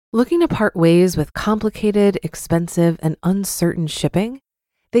Looking to part ways with complicated, expensive, and uncertain shipping?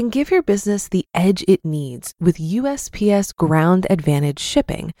 Then give your business the edge it needs with USPS Ground Advantage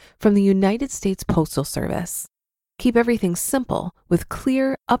shipping from the United States Postal Service. Keep everything simple with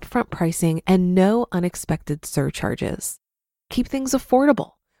clear, upfront pricing and no unexpected surcharges. Keep things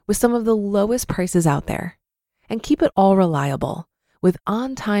affordable with some of the lowest prices out there. And keep it all reliable with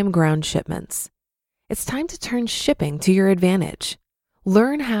on-time ground shipments. It's time to turn shipping to your advantage.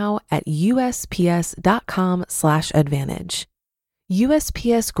 Learn how at USPS.com/advantage.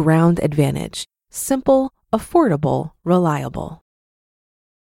 USPS Ground Advantage. Simple, affordable, reliable.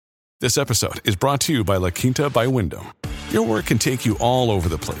 This episode is brought to you by La Quinta by Wyndham. Your work can take you all over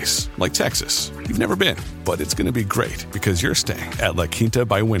the place, like Texas. You've never been, but it's going to be great because you're staying at La Quinta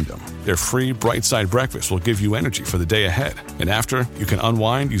by Wyndham. Their free Bright Side breakfast will give you energy for the day ahead. And after, you can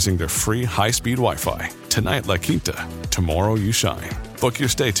unwind using their free high-speed Wi-Fi. Tonight, La Quinta. Tomorrow, you shine. Book your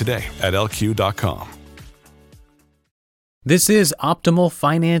stay today at LQ.com. This is Optimal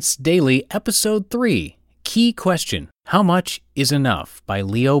Finance Daily, Episode 3. Key question: How much is enough? By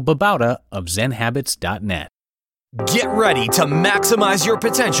Leo Babauta of ZenHabits.net. Get ready to maximize your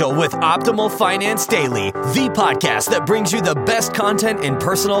potential with Optimal Finance Daily, the podcast that brings you the best content in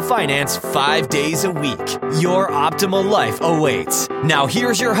personal finance 5 days a week. Your optimal life awaits. Now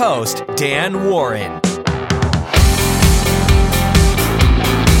here's your host, Dan Warren.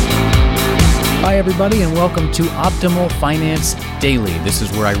 Hi, everybody, and welcome to Optimal Finance Daily. This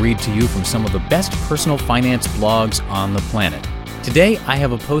is where I read to you from some of the best personal finance blogs on the planet. Today, I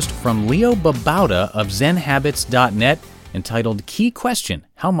have a post from Leo Babauta of ZenHabits.net entitled Key Question: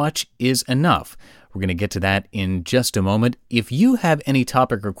 How much is enough? We're going to get to that in just a moment. If you have any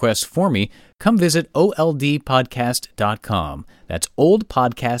topic requests for me, come visit oldpodcast.com. That's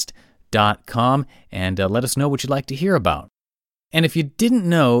oldpodcast.com, and let us know what you'd like to hear about. And if you didn't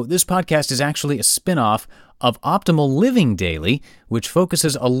know, this podcast is actually a spin-off of Optimal Living Daily, which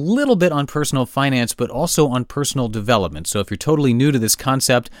focuses a little bit on personal finance, but also on personal development. So if you're totally new to this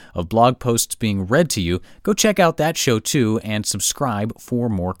concept of blog posts being read to you, go check out that show too and subscribe for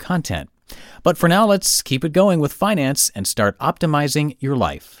more content. But for now, let's keep it going with finance and start optimizing your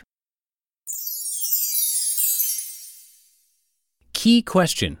life. Key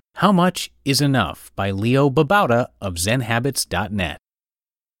question: How much is enough? By Leo Babauta of ZenHabits.net.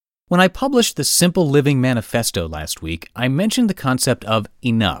 When I published the Simple Living Manifesto last week, I mentioned the concept of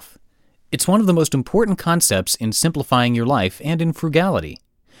enough. It's one of the most important concepts in simplifying your life and in frugality.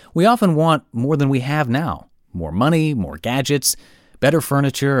 We often want more than we have now. More money, more gadgets, better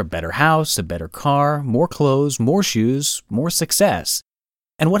furniture, a better house, a better car, more clothes, more shoes, more success.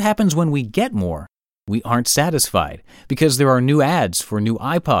 And what happens when we get more? We aren't satisfied because there are new ads for new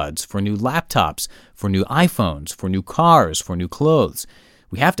iPods, for new laptops, for new iPhones, for new cars, for new clothes.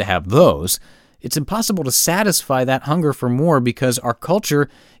 We have to have those. It's impossible to satisfy that hunger for more because our culture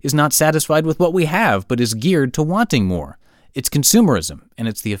is not satisfied with what we have, but is geared to wanting more. It's consumerism, and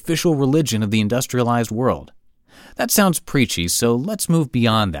it's the official religion of the industrialized world. That sounds preachy, so let's move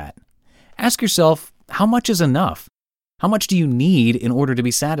beyond that. Ask yourself, how much is enough? How much do you need in order to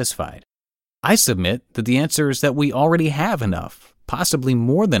be satisfied? I submit that the answer is that we already have enough, possibly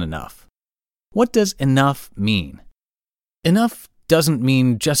more than enough. What does enough mean? Enough doesn't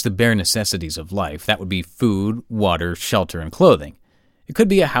mean just the bare necessities of life. That would be food, water, shelter, and clothing. It could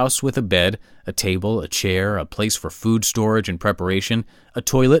be a house with a bed, a table, a chair, a place for food storage and preparation, a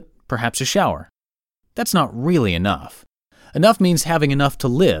toilet, perhaps a shower. That's not really enough. Enough means having enough to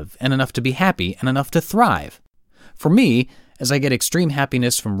live, and enough to be happy, and enough to thrive. For me, as I get extreme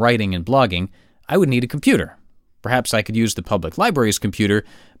happiness from writing and blogging, I would need a computer. Perhaps I could use the public library's computer,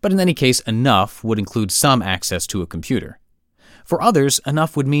 but in any case, enough would include some access to a computer. For others,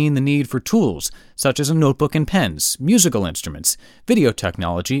 enough would mean the need for tools, such as a notebook and pens, musical instruments, video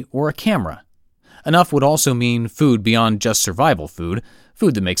technology, or a camera. Enough would also mean food beyond just survival food,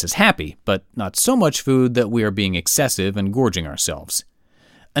 food that makes us happy, but not so much food that we are being excessive and gorging ourselves.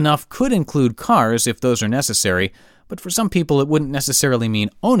 Enough could include cars if those are necessary, but for some people it wouldn't necessarily mean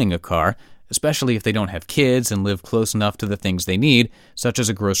owning a car, especially if they don't have kids and live close enough to the things they need, such as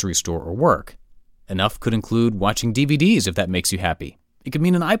a grocery store or work. Enough could include watching DVDs if that makes you happy. It could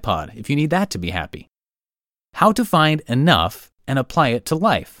mean an iPod if you need that to be happy. How to find enough and apply it to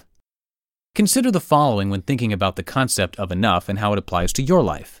life. Consider the following when thinking about the concept of enough and how it applies to your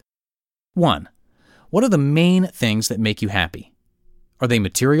life. 1. What are the main things that make you happy? Are they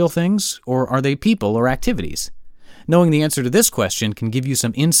material things, or are they people or activities? Knowing the answer to this question can give you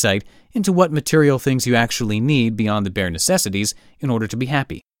some insight into what material things you actually need beyond the bare necessities in order to be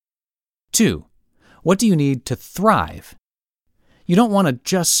happy. 2. What do you need to thrive? You don't want to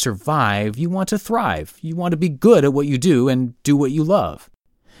just survive, you want to thrive. You want to be good at what you do and do what you love.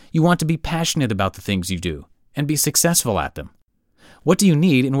 You want to be passionate about the things you do and be successful at them. What do you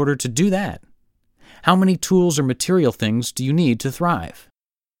need in order to do that? How many tools or material things do you need to thrive?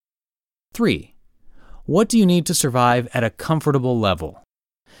 3. What do you need to survive at a comfortable level?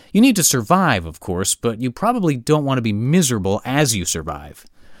 You need to survive, of course, but you probably don't want to be miserable as you survive.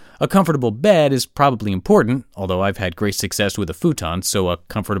 A comfortable bed is probably important, although I've had great success with a futon, so a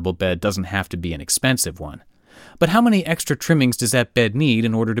comfortable bed doesn't have to be an expensive one. But how many extra trimmings does that bed need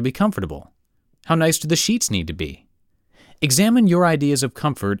in order to be comfortable? How nice do the sheets need to be? Examine your ideas of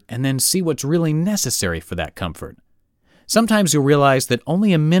comfort and then see what's really necessary for that comfort. Sometimes you'll realize that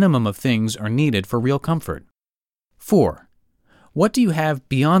only a minimum of things are needed for real comfort. 4. What do you have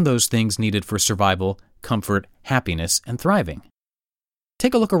beyond those things needed for survival, comfort, happiness, and thriving?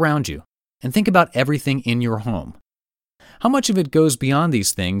 Take a look around you and think about everything in your home. How much of it goes beyond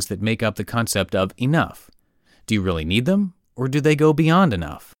these things that make up the concept of enough? Do you really need them, or do they go beyond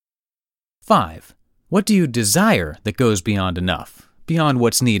enough? 5. What do you desire that goes beyond enough, beyond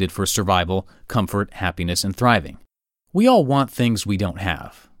what's needed for survival, comfort, happiness, and thriving? We all want things we don't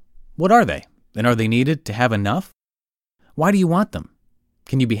have. What are they, and are they needed to have enough? Why do you want them?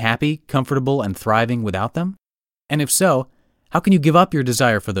 Can you be happy, comfortable, and thriving without them? And if so, how can you give up your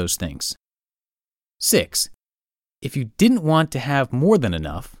desire for those things? 6. If you didn't want to have more than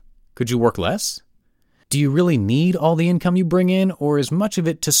enough, could you work less? Do you really need all the income you bring in, or is much of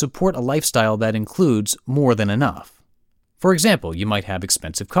it to support a lifestyle that includes more than enough? For example, you might have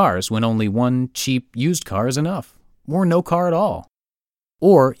expensive cars when only one cheap used car is enough, or no car at all.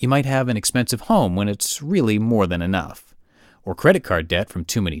 Or you might have an expensive home when it's really more than enough, or credit card debt from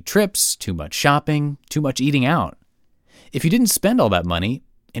too many trips, too much shopping, too much eating out. If you didn't spend all that money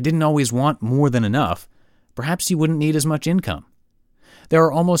and didn't always want more than enough, perhaps you wouldn't need as much income. There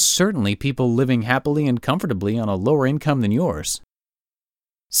are almost certainly people living happily and comfortably on a lower income than yours.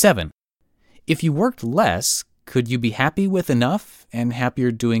 7. If you worked less, could you be happy with enough and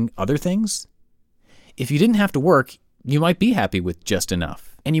happier doing other things? If you didn't have to work, you might be happy with just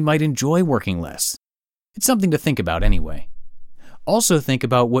enough, and you might enjoy working less. It's something to think about anyway. Also think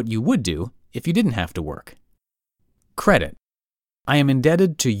about what you would do if you didn't have to work. Credit. I am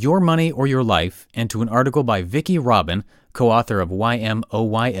indebted to Your Money or Your Life and to an article by Vicki Robin, co-author of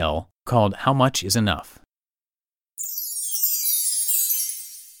YMOYL, called How Much is Enough?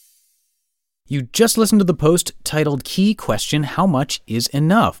 You just listened to the post titled Key Question, How Much is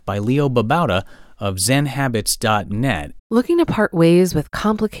Enough? By Leo Babauta of ZenHabits.net. Looking to part ways with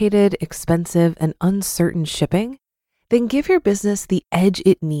complicated, expensive, and uncertain shipping? Then give your business the edge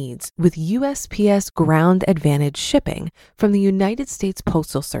it needs with USPS Ground Advantage shipping from the United States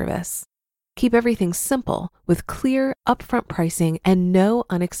Postal Service. Keep everything simple with clear, upfront pricing and no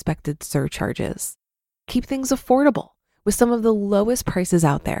unexpected surcharges. Keep things affordable with some of the lowest prices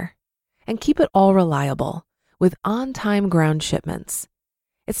out there. And keep it all reliable with on-time ground shipments.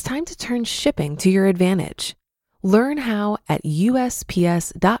 It's time to turn shipping to your advantage. Learn how at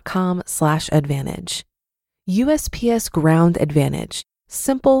USPS.com/advantage. USPS Ground Advantage.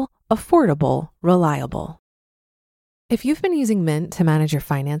 Simple, affordable, reliable. If you've been using Mint to manage your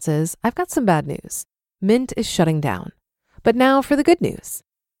finances, I've got some bad news. Mint is shutting down. But now for the good news.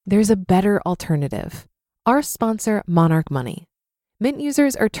 There's a better alternative. Our sponsor, Monarch Money. Mint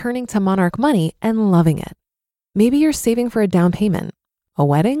users are turning to Monarch Money and loving it. Maybe you're saving for a down payment, a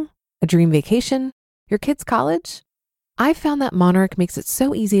wedding, a dream vacation, your kid's college. I've found that Monarch makes it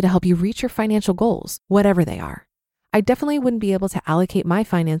so easy to help you reach your financial goals, whatever they are. I definitely wouldn't be able to allocate my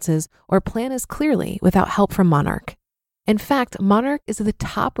finances or plan as clearly without help from Monarch. In fact, Monarch is the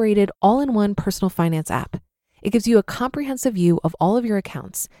top-rated all-in-one personal finance app. It gives you a comprehensive view of all of your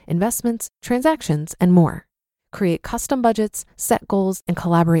accounts, investments, transactions, and more. Create custom budgets, set goals, and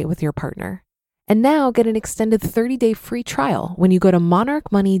collaborate with your partner. And now get an extended 30-day free trial when you go to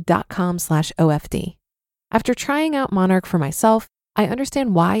monarchmoney.com/OFD. After trying out Monarch for myself, I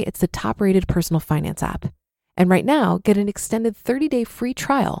understand why it's the top-rated personal finance app. And right now, get an extended 30-day free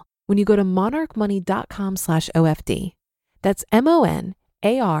trial when you go to monarchmoney.com/OFD. That's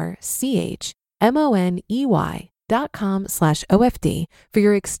monarchmoney.com/OFD for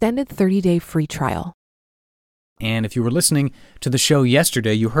your extended 30-day free trial. And if you were listening to the show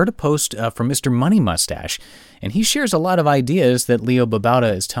yesterday, you heard a post from Mr. Money Mustache, and he shares a lot of ideas that Leo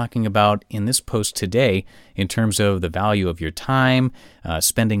Babauta is talking about in this post today in terms of the value of your time,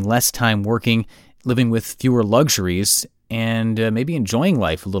 spending less time working, living with fewer luxuries, and maybe enjoying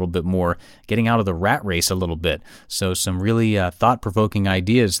life a little bit more, getting out of the rat race a little bit. So some really thought-provoking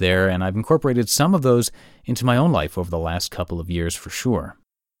ideas there, and I've incorporated some of those into my own life over the last couple of years for sure.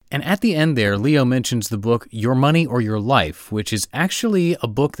 And at the end there, Leo mentions the book Your Money or Your Life, which is actually a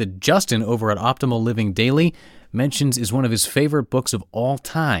book that Justin over at Optimal Living Daily mentions is one of his favorite books of all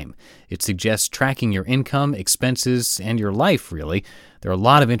time. It suggests tracking your income, expenses, and your life, really. There are a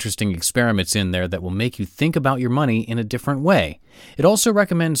lot of interesting experiments in there that will make you think about your money in a different way. It also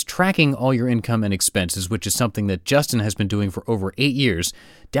recommends tracking all your income and expenses, which is something that Justin has been doing for over 8 years,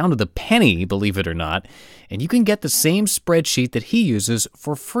 down to the penny, believe it or not. And you can get the same spreadsheet that he uses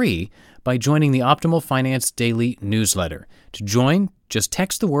for free by joining the Optimal Finance Daily newsletter. To join, just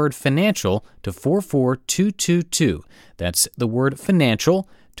text the word financial to 44222. That's the word financial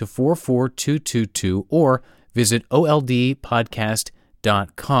to 44222, or visit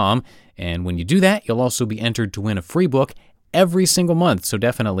oldpodcast.com. And when you do that, you'll also be entered to win a free book every single month. So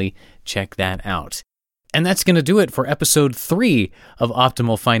definitely check that out. And that's going to do it for episode 3 of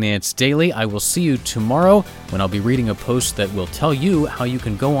Optimal Finance Daily. I will see you tomorrow when I'll be reading a post that will tell you how you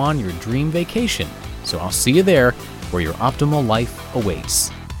can go on your dream vacation. So I'll see you there where your optimal life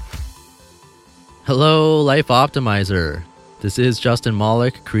awaits. Hello, Life Optimizer. This is Justin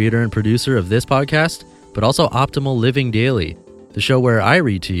Malik, creator and producer of this podcast, but also Optimal Living Daily, the show where I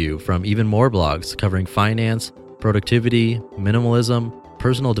read to you from even more blogs covering finance, productivity, minimalism,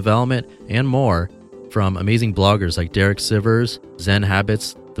 personal development, and more from amazing bloggers like Derek Sivers, Zen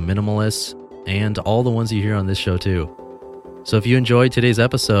Habits, The Minimalists, and all the ones you hear on this show too. So if you enjoyed today's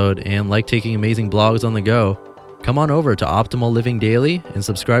episode and like taking amazing blogs on the go, come on over to Optimal Living Daily and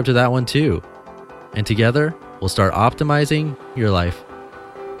subscribe to that one too. And together, we'll start optimizing your life.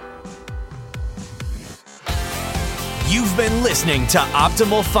 You've been listening to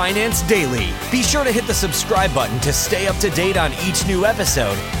Optimal Finance Daily. Be sure to hit the subscribe button to stay up to date on each new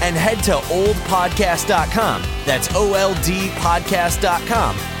episode, and head to oldpodcast.com. That's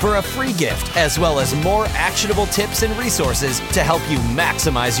oldpodcast.com for a free gift, as well as more actionable tips and resources to help you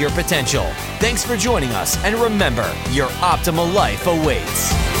maximize your potential. Thanks for joining us, and remember, your optimal life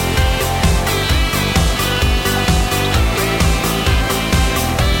awaits.